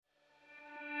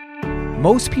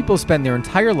Most people spend their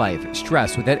entire life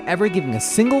stressed without ever giving a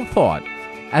single thought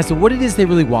as to what it is they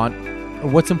really want or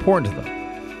what's important to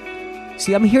them.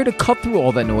 See, I'm here to cut through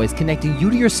all that noise, connecting you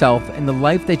to yourself and the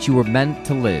life that you were meant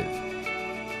to live.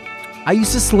 I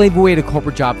used to slave away at a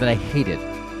corporate job that I hated,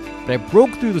 but I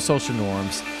broke through the social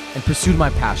norms and pursued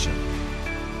my passion.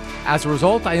 As a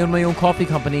result, I own my own coffee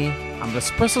company, I'm an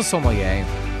espresso sommelier,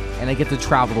 and I get to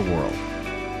travel the world.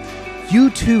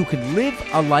 You too can live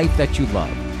a life that you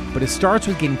love, but it starts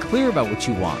with getting clear about what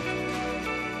you want.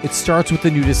 It starts with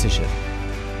a new decision.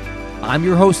 I'm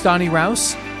your host, Donnie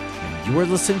Rouse, and you are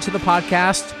listening to the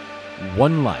podcast,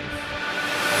 One Life.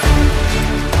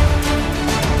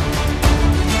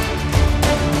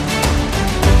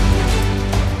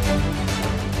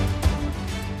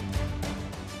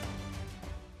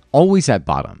 Always at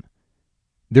bottom.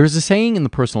 There's a saying in the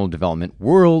personal development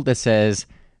world that says,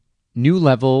 new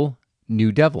level,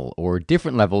 new devil, or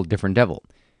different level, different devil.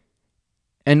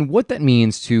 And what that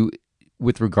means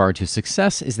with regard to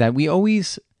success is that we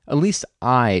always, at least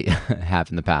I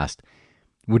have in the past,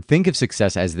 would think of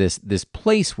success as this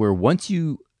place where once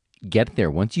you get there,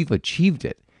 once you've achieved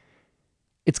it,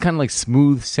 it's kind of like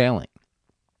smooth sailing.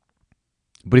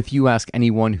 But if you ask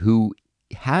anyone who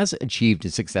has achieved a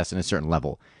success in a certain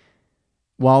level,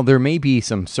 while there may be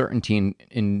some certainty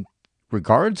in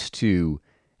regards to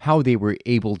how they were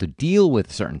able to deal with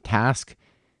a certain task,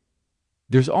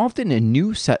 there's often a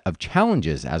new set of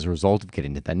challenges as a result of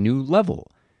getting to that new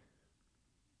level.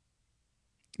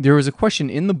 There was a question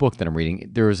in the book that I'm reading.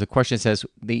 There was a question that says,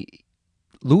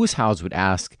 Lewis Howes would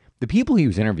ask the people he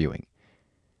was interviewing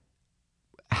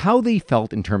how they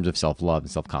felt in terms of self-love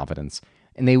and self-confidence,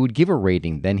 and they would give a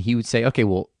rating. Then he would say, okay,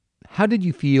 well, how did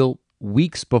you feel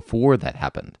weeks before that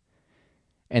happened?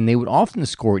 And they would often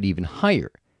score it even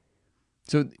higher.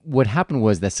 So what happened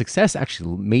was that success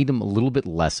actually made them a little bit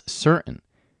less certain.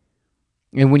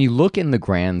 And when you look in the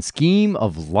grand scheme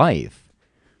of life,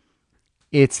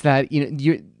 it's that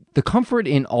the comfort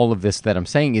in all of this that I'm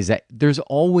saying is that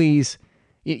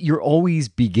you're always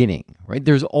beginning, right?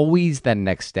 There's always that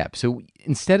next step. So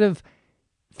instead of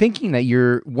thinking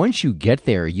that once you get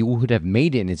there, you would have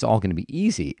made it and it's all going to be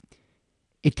easy,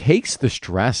 it takes the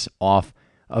stress off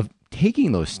of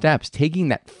taking those steps, taking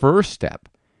that first step,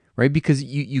 right? Because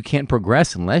you can't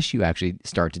progress unless you actually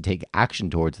start to take action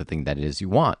towards the thing that it is you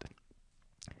want.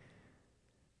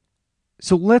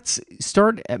 So let's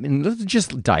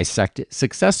just dissect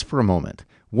success for a moment.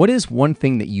 What is one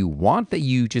thing that you want that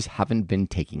you just haven't been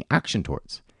taking action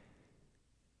towards?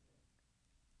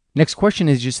 Next question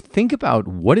is just think about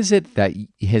what is it that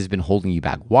has been holding you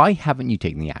back? Why haven't you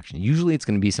taken the action? Usually it's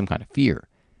going to be some kind of fear.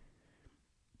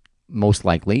 Most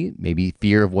likely, maybe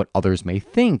fear of what others may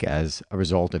think as a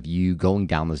result of you going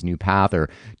down this new path or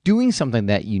doing something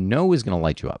that you know is going to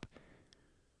light you up.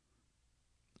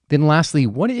 Then lastly,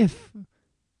 what if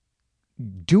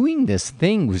doing this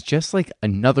thing was just like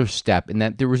another step and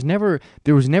that there was never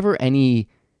any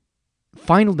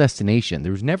final destination.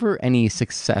 There was never any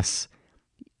success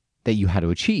that you had to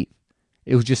achieve.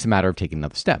 It was just a matter of taking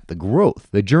another step, the growth,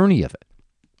 the journey of it.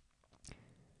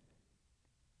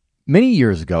 Many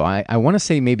years ago, I want to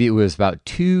say maybe it was about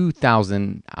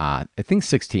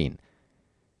 2016,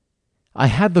 I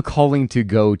had the calling to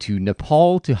go to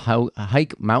Nepal to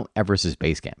hike Mount Everest's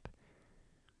base camp.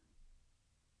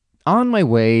 On my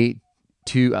way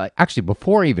to, actually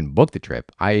before I even booked the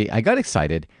trip, I got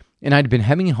excited and I'd been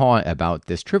hemming and hawing about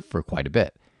this trip for quite a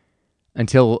bit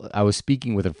until I was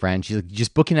speaking with a friend. She's like,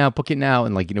 just book it now.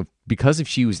 And because if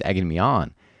she was egging me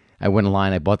on, I went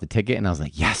online, I bought the ticket and I was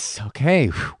like, yes, okay,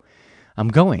 whew, I'm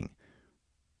going.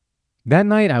 That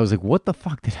night I was like, what the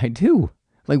fuck did I do?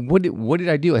 Like, what did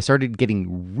I do? I started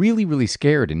getting really, really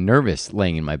scared and nervous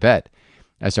laying in my bed.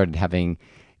 I started having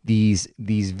these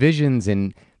visions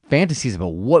and fantasies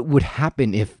about what would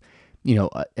happen if,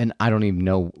 and I don't even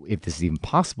know if this is even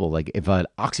possible, like if an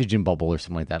oxygen bubble or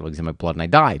something like that was in my blood and I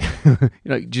died.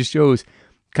 It just shows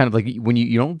kind of like when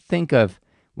you think of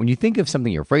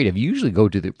something you're afraid of, you usually go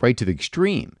right to the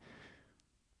extreme.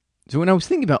 So when I was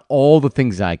thinking about all the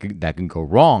things that can go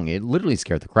wrong, it literally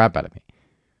scared the crap out of me.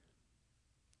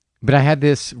 But I had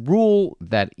this rule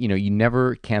that, you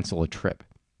never cancel a trip.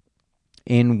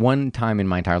 And one time in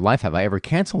my entire life have I ever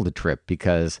canceled a trip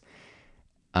because,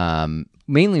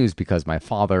 mainly it was because my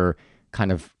father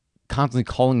kind of constantly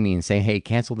calling me and saying, hey,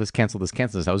 cancel this.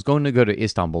 I was going to go to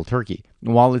Istanbul, Turkey.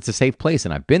 And while it's a safe place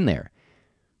and I've been there,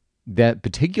 that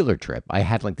particular trip, I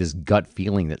had like this gut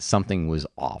feeling that something was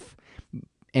off.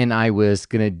 And I was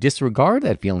going to disregard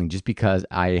that feeling just because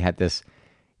I had this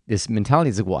mentality.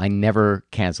 It's like, well, I never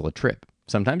cancel a trip.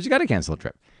 Sometimes you got to cancel a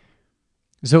trip.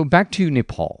 So back to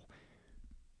Nepal.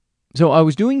 So I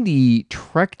was doing the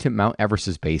trek to Mount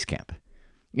Everest's base camp,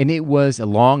 and it was a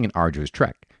long and arduous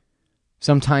trek,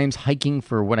 sometimes hiking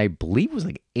for what I believe was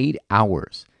like 8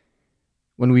 hours.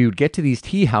 When we would get to these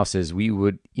tea houses, we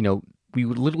would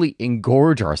literally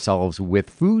engorge ourselves with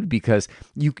food because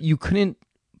you couldn't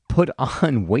put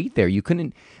on weight there. You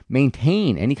couldn't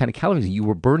maintain any kind of calories. You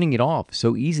were burning it off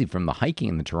so easy from the hiking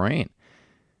and the terrain.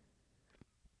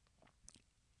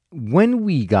 When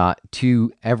we got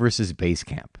to Everest's base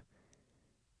camp,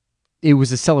 it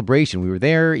was a celebration. We were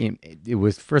there. It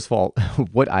was, first of all,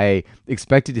 what I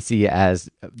expected to see as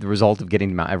the result of getting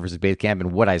to Mount Everest's base camp,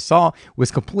 and what I saw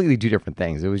was completely two different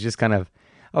things. It was just kind of,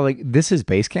 oh, like, this is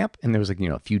base camp, and there was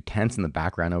a few tents in the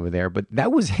background over there, but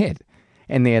that was it.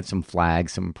 And they had some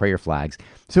flags, some prayer flags,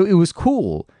 so it was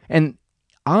cool. And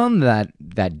on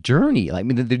that journey,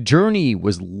 the journey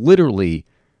was literally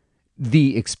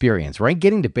the experience, right?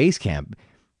 Getting to base camp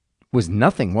was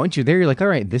nothing. Once you're there, you're like, all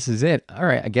right, this is it. All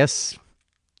right, I guess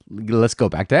let's go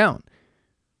back down.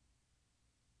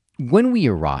 When we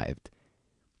arrived,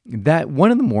 that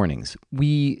one of the mornings,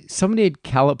 we summited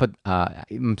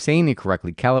I'm saying it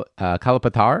correctly,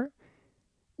 Kalapatar,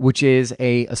 which is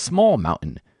a small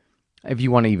mountain, if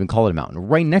you want to even call it a mountain,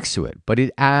 right next to it. But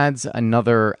it adds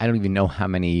another, I don't even know how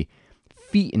many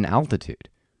feet in altitude.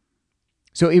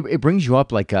 So it brings you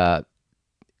up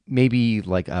maybe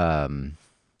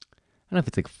I don't know if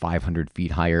it's like 500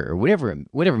 feet higher or whatever.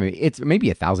 It's maybe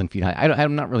 1,000 feet high.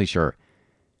 I'm not really sure.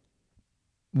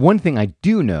 One thing I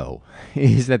do know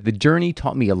is that the journey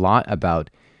taught me a lot about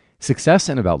success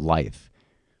and about life,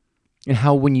 and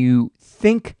how when you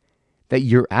think that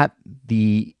you're at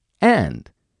the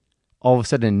end, all of a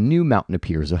sudden a new mountain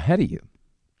appears ahead of you.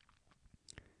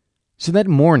 So that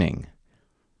morning,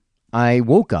 I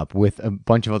woke up with a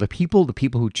bunch of other people, the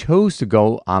people who chose to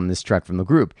go on this trek from the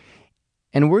group.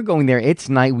 And we're going there. It's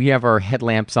night. We have our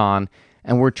headlamps on,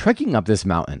 and we're trekking up this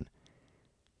mountain.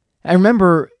 I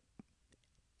remember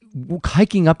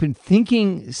hiking up and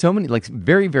thinking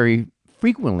very, very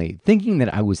frequently, thinking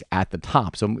that I was at the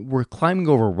top. So we're climbing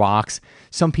over rocks.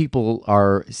 Some people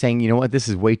are saying, you know what, this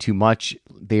is way too much.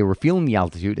 They were feeling the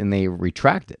altitude and they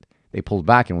retracted. They pulled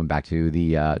back and went back to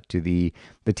the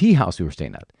tea house we were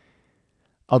staying at.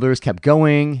 Others kept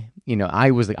going.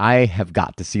 I was like, I have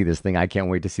got to see this thing. I can't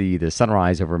wait to see the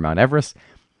sunrise over Mount Everest.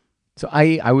 So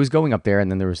I was going up there,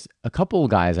 and then there was a couple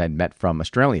of guys I'd met from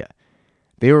Australia.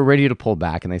 They were ready to pull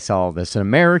back, and they saw this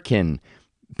American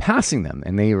passing them,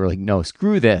 and they were like, no,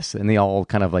 screw this. And they all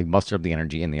kind of mustered up the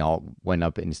energy, and they all went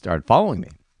up and started following me.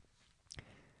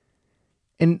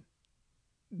 And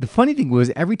the funny thing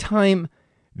was, every time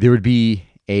there would be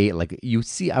I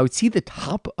would see the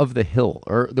top of the hill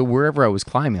or wherever I was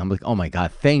climbing. I'm like, oh my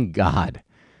God, thank God,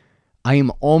 I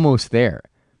am almost there.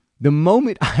 The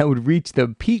moment I would reach the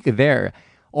peak there,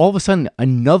 all of a sudden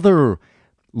another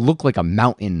looked like a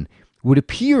mountain would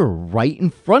appear right in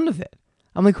front of it.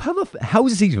 I'm like, how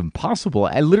is this even possible?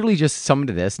 I literally just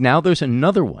summoned this. Now there's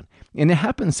another one, and it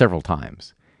happened several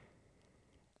times.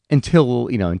 Until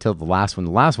the last one.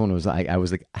 The last one was I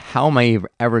was like, how am I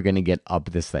ever going to get up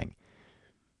this thing?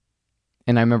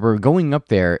 And I remember going up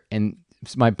there, and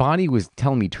my body was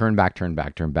telling me, turn back, turn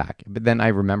back, turn back. But then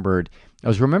I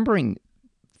was remembering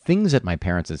things that my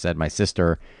parents had said, my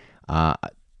sister,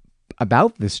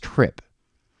 about this trip,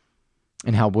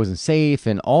 and how it wasn't safe,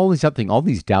 and all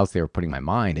these doubts they were putting in my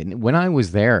mind. And when I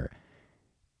was there,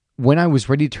 when I was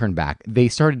ready to turn back, they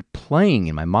started playing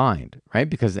in my mind, right?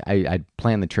 Because I'd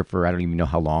planned the trip for I don't even know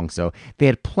how long, so they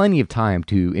had plenty of time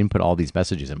to input all these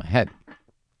messages in my head.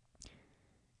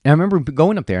 And I remember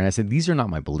going up there and I said, these are not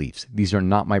my beliefs. These are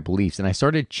not my beliefs. And I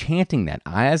started chanting that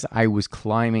as I was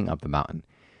climbing up the mountain.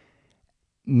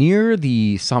 Near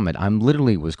the summit, I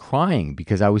literally was crying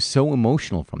because I was so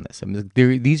emotional from this. I'm like,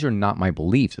 these are not my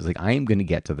beliefs. It's like, I am going to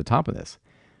get to the top of this.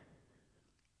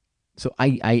 So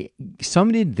I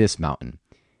summited this mountain,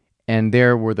 and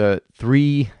there were the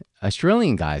 3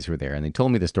 Australian guys who were there, and they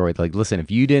told me the story. They're like, listen,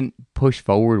 if you didn't push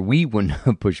forward, we wouldn't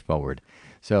have pushed forward.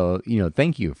 So,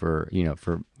 thank you for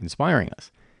inspiring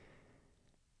us.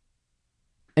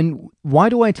 And why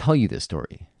do I tell you this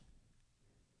story?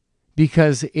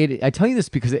 I tell you this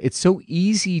because it's so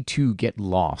easy to get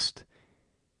lost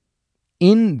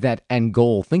in that end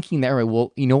goal, thinking that, right,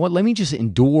 well, you know what, let me just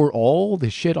endure all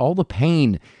the shit, all the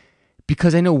pain,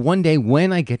 because I know one day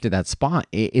when I get to that spot,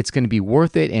 it's going to be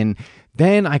worth it, and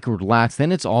then I can relax,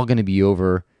 then it's all going to be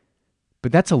over.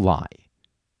 But that's a lie.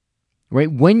 Right?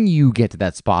 When you get to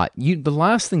that spot, the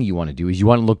last thing you want to do is you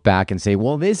want to look back and say,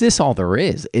 well, is this all there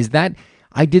is? Is that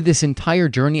I did this entire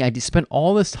journey, I spent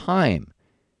all this time,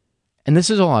 and this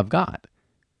is all I've got?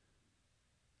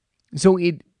 So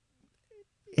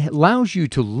it allows you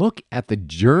to look at the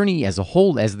journey as a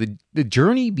whole, as the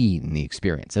journey being the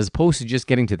experience, as opposed to just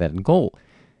getting to that end goal.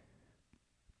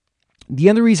 The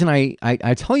other reason I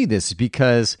tell you this is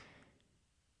because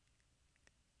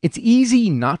it's easy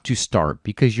not to start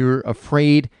because you're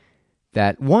afraid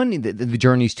that, one, the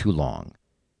journey's too long.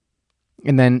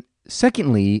 And then,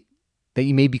 secondly, that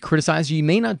you may be criticized, or you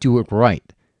may not do it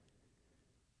right.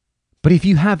 But if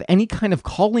you have any kind of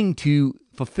calling to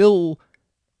fulfill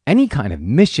any kind of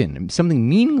mission, something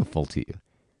meaningful to you,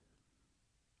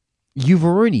 you've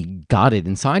already got it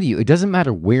inside of you. It doesn't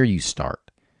matter where you start.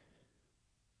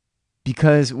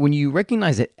 Because when you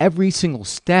recognize that every single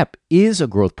step is a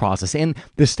growth process and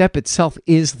the step itself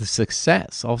is the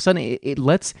success, all of a sudden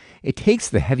it takes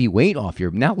the heavy weight off your,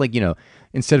 now, like,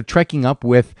 instead of trekking up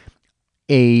with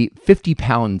a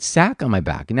 50-pound sack on my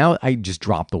back, now I just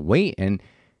drop the weight, and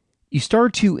you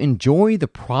start to enjoy the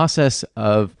process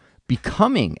of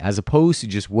becoming, as opposed to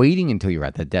just waiting until you're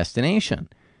at that destination.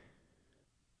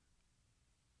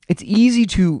 It's easy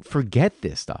to forget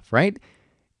this stuff, right?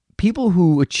 People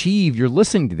who achieve, you're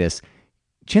listening to this,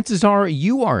 chances are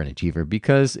you are an achiever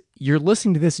because you're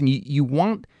listening to this and you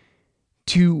want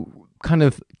to kind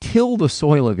of till the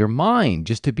soil of your mind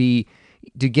just to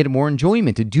get more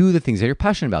enjoyment, to do the things that you're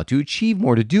passionate about, to achieve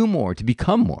more, to do more, to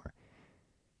become more.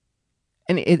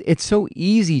 And it's so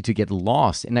easy to get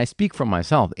lost. And I speak from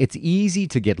myself. It's easy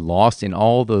to get lost in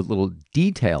all the little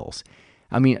details.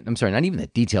 I mean, I'm sorry, not even the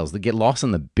details, to get lost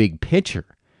in the big picture.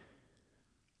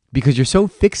 Because you're so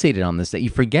fixated on this that you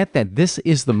forget that this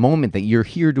is the moment that you're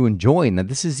here to enjoy, and that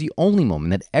this is the only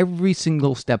moment, that every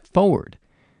single step forward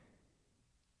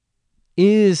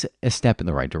is a step in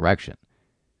the right direction.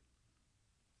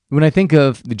 When I think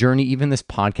of the journey, even this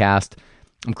podcast,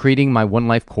 I'm creating my One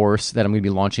Life course that I'm going to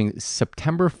be launching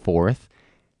September 4th.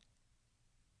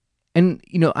 And,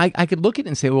 I could look at it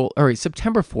and say, well, all right,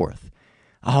 September 4th.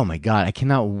 Oh my God, I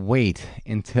cannot wait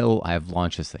until I've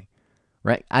launched this thing.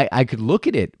 Right? I could look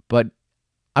at it, but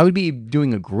I would be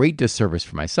doing a great disservice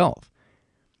for myself.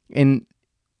 And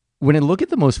when I look at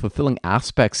the most fulfilling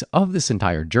aspects of this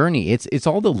entire journey, it's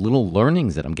all the little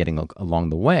learnings that I'm getting along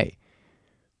the way.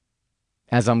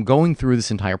 As I'm going through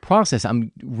this entire process,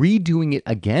 I'm redoing it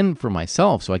again for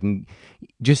myself so I can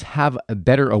just have a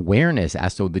better awareness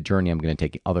as to the journey I'm going to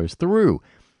take others through.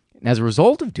 And as a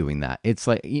result of doing that,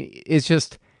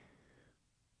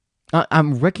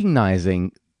 I'm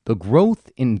recognizing the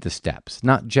growth in the steps,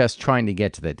 not just trying to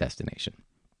get to the destination.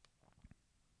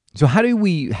 So how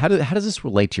does this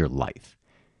relate to your life?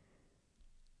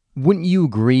 Wouldn't you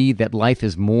agree that life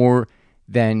is more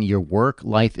than your work?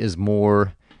 Life is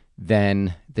more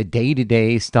than the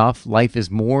day-to-day stuff. Life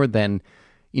is more than,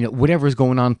 whatever is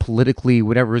going on politically,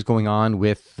 whatever is going on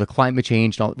with the climate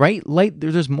change and all, right? Like,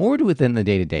 there's more to it than the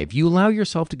day-to-day. If you allow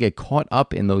yourself to get caught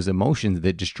up in those emotions,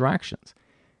 the distractions,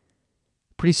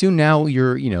 pretty soon now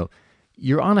you're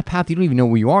on a path you don't even know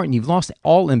where you are, and you've lost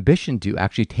all ambition to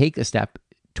actually take a step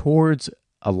towards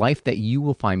a life that you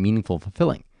will find meaningful,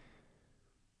 fulfilling.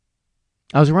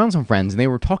 I was around some friends and they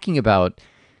were talking about,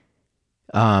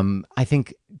 I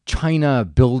think, China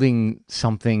building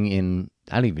something in,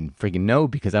 I don't even freaking know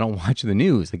because I don't watch the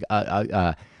news, like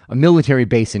a military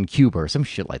base in Cuba or some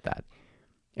shit like that.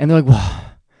 And they're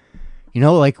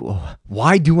like, well,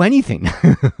 why do anything?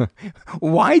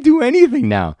 Why do anything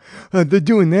now? They're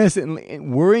doing this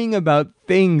and worrying about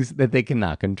things that they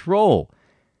cannot control.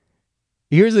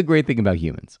 Here's the great thing about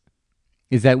humans,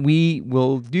 is that we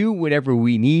will do whatever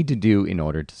we need to do in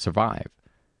order to survive,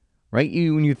 right?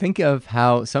 When you think of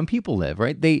how some people live,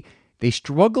 right? They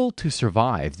struggle to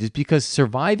survive just because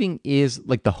surviving is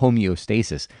like the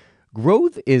homeostasis.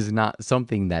 Growth is not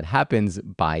something that happens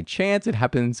by chance. It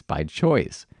happens by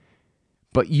choice.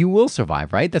 But you will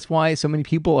survive, right? That's why so many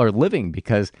people are living,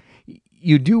 because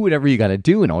you do whatever you got to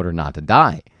do in order not to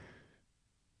die.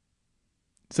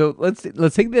 So let's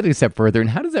take that a step further. And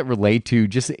how does that relate to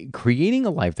just creating a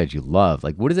life that you love?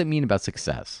 Like, what does that mean about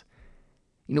success?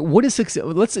 What is success?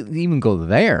 Let's even go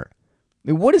there.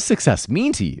 What does success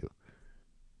mean to you?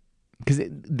 Because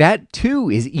that too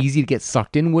is easy to get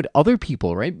sucked in with other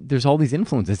people, right? There's all these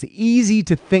influences. It's easy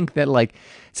to think that like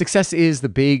success is the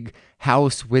big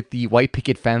house with the white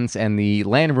picket fence and the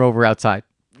Land Rover outside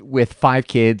with 5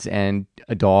 kids and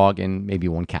a dog and maybe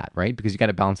 1 cat, right? Because you got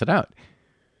to balance it out.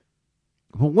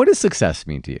 Well, what does success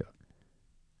mean to you?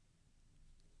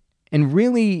 And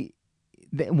really,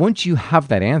 once you have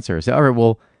that answer, say, all right,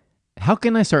 well, how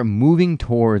can I start moving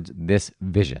towards this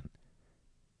vision?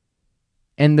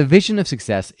 And the vision of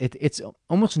success, it's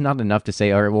almost not enough to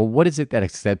say, all right, well, what is it that I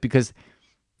accept? Because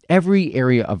every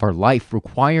area of our life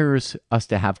requires us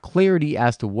to have clarity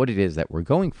as to what it is that we're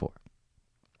going for.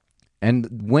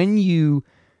 And when you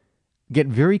get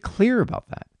very clear about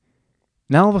that,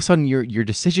 now all of a sudden your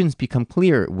decisions become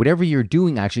clear. Whatever you're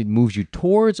doing actually moves you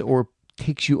towards or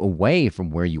takes you away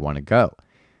from where you want to go.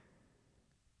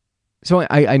 So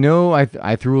I know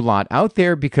I threw a lot out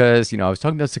there because, I was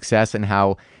talking about success and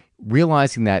how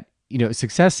realizing that,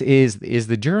 success is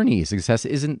the journey. Success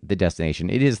isn't the destination.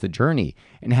 It is the journey.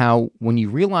 And how when you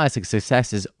realize that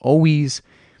success is always,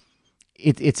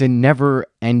 it's a never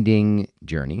ending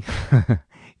journey.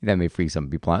 That may freak some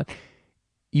people out.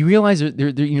 You realize that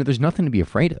there's nothing to be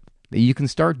afraid of. That you can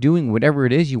start doing whatever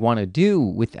it is you want to do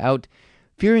without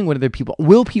fearing what other people,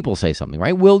 will people say something,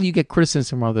 right? Will you get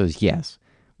criticism from others? Yes.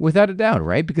 Without a doubt,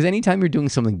 right? Because anytime you're doing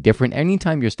something different,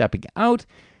 anytime you're stepping out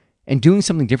and doing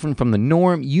something different from the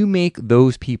norm, you make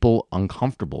those people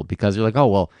uncomfortable because they're like, oh,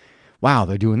 well, wow,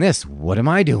 they're doing this. What am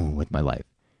I doing with my life?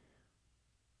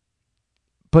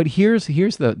 But here's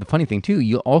the funny thing too.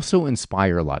 You also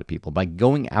inspire a lot of people by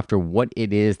going after what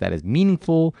it is that is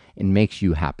meaningful and makes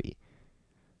you happy.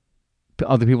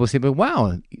 Other people say, but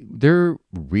wow, they're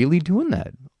really doing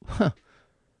that. Huh.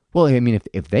 Well, I mean,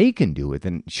 if they can do it,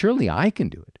 then surely I can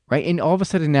do it, right? And all of a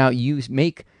sudden now you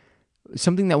make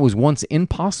something that was once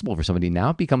impossible for somebody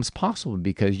now becomes possible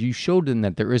because you showed them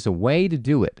that there is a way to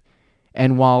do it.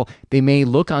 And while they may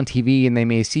look on TV and they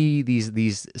may see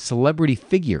these celebrity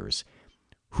figures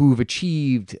who've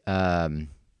achieved,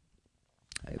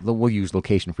 we'll use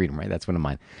location freedom, right? That's one of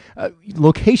mine.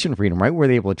 Location freedom, right? Where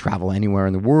they're able to travel anywhere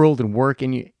in the world and work.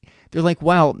 And they're like,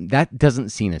 wow, that doesn't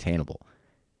seem attainable.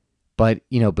 But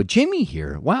Jimmy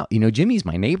here, wow, Jimmy's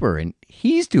my neighbor and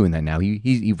he's doing that now.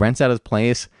 He rents out his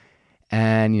place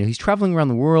and, he's traveling around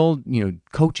the world,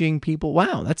 coaching people.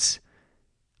 Wow,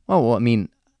 well, I mean,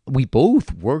 we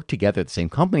both work together at the same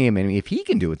company. I mean, if he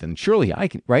can do it, then surely I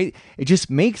can, right? It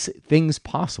just makes things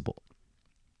possible.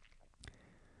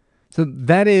 So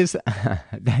that is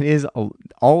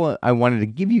all I wanted to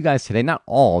give you guys today. Not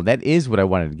all, that is what I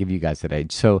wanted to give you guys today.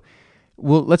 So,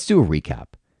 let's do a recap.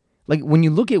 Like when you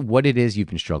look at what it is you've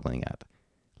been struggling at,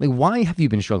 like why have you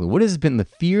been struggling? What has been the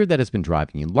fear that has been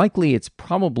driving you? Likely it's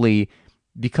probably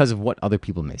because of what other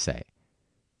people may say.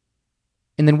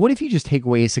 And then what if you just take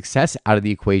away success out of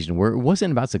the equation where it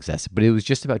wasn't about success, but it was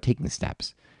just about taking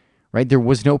steps, right? There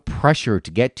was no pressure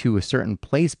to get to a certain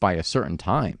place by a certain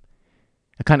time.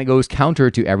 It kind of goes counter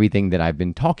to everything that I've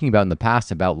been talking about in the past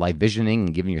about life visioning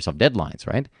and giving yourself deadlines,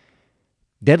 right?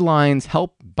 Deadlines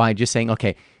help by just saying,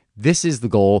 okay, this is the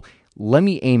goal. Let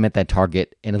me aim at that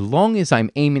target. And as long as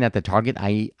I'm aiming at the target,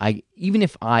 I even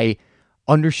if I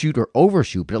undershoot or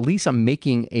overshoot, but at least I'm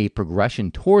making a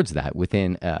progression towards that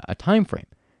within a time frame.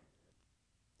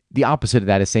 The opposite of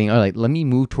that is saying, all right, let me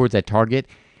move towards that target.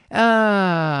 But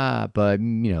I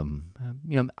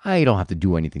don't have to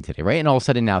do anything today, right? And all of a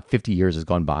sudden now 50 years has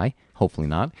gone by, hopefully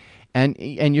not, and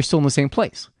you're still in the same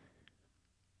place.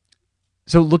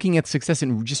 So looking at success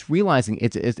and just realizing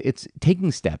it's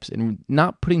taking steps and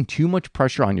not putting too much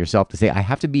pressure on yourself to say, I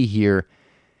have to be here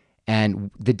and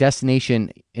the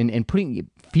destination and putting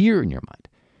fear in your mind.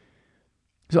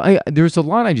 So there's a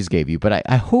lot I just gave you, but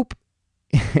I hope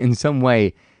in some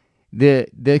way the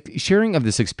sharing of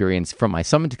this experience from my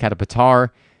summit to Katapatar,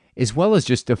 as well as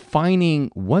just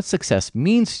defining what success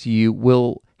means to you,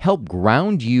 will help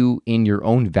ground you in your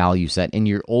own value set and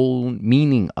your own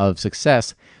meaning of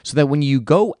success so that when you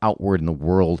go outward in the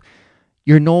world,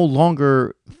 you're no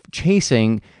longer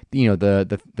chasing,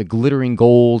 the glittering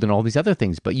gold and all these other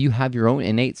things, but you have your own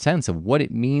innate sense of what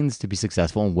it means to be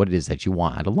successful and what it is that you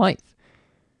want out of life.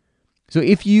 So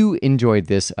if you enjoyed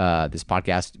this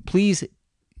podcast, please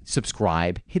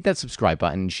subscribe, hit that subscribe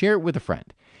button, share it with a friend.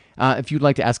 If you'd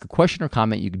like to ask a question or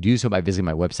comment, you can do so by visiting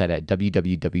my website at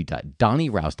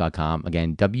www.donnyraus.com.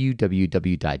 Again,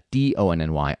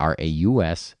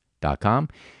 www.donnyraus.com.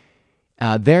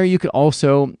 There you could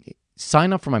also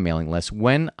sign up for my mailing list.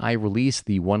 When I release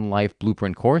the One Life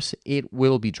Blueprint course, it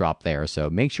will be dropped there.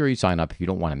 So make sure you sign up if you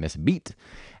don't want to miss a beat.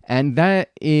 And that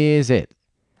is it.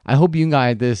 I hope you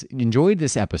guys enjoyed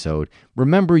this episode.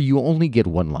 Remember, you only get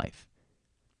one life.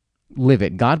 Live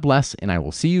it. God bless, and I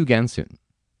will see you again soon.